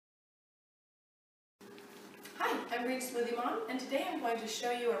I'm Green Smoothie Mom, and today I'm going to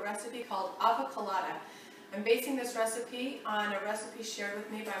show you a recipe called Avocolada. I'm basing this recipe on a recipe shared with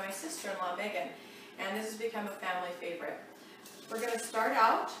me by my sister-in-law Megan, and this has become a family favorite. We're going to start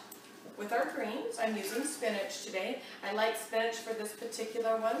out with our greens. I'm using spinach today. I like spinach for this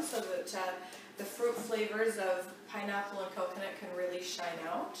particular one so that the fruit flavors of pineapple and coconut can really shine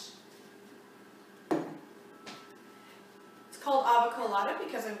out. It's called Avacolada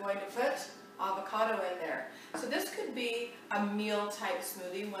because I'm going to put avocado in there. So this could be a meal type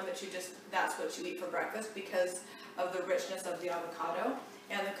smoothie, one that that's what you eat for breakfast because of the richness of the avocado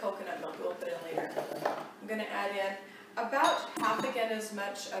and the coconut milk we'll put in later. I'm going to add in about half again as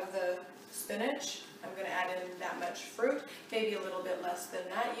much of the spinach. I'm going to add in that much fruit, maybe a little bit less than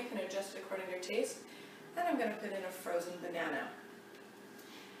that. You can adjust it according to your taste. And I'm going to put in a frozen banana.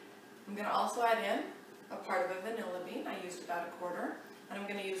 I'm going to also add in a part of a vanilla bean. I used about a quarter. And I'm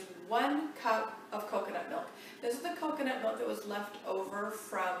going to use 1 cup of coconut milk. This is the coconut milk that was left over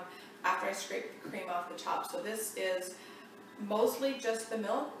from after I scraped the cream off the top. So this is mostly just the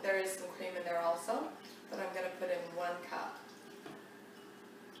milk. There is some cream in there also, but I'm going to put in 1 cup.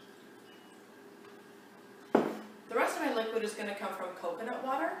 The rest of my liquid is going to come from coconut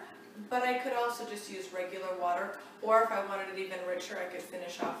water, but I could also just use regular water, or if I wanted it even richer, I could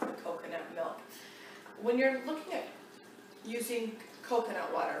finish off with coconut milk. When you're looking at using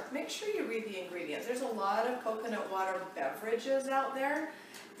coconut water, make sure you read the ingredients. There's a lot of coconut water beverages out there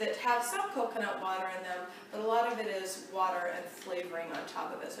that have some coconut water in them, but a lot of it is water and flavoring on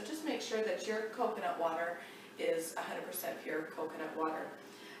top of it. So just make sure that your coconut water is 100% pure coconut water.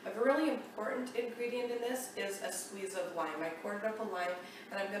 A really important ingredient in this is a squeeze of lime. I quartered up a lime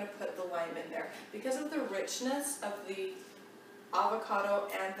and I'm going to put the lime in there. Because of the richness of the avocado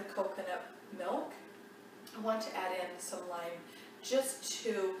and the coconut milk, I want to add in some lime just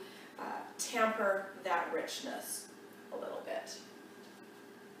to tamper that richness a little bit.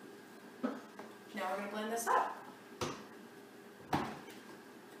 Now we're going to blend this up.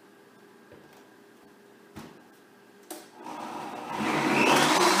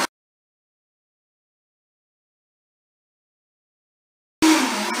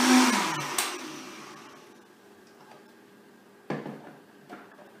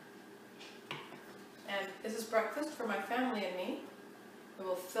 And this is breakfast for my family and me. It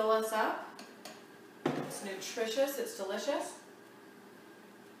will fill us up. It's nutritious, it's delicious,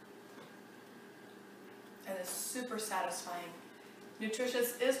 and it's super satisfying.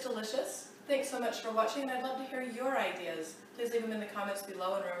 Nutritious is delicious. Thanks so much for watching, and I'd love to hear your ideas. Please leave them in the comments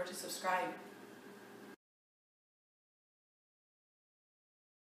below and remember to subscribe.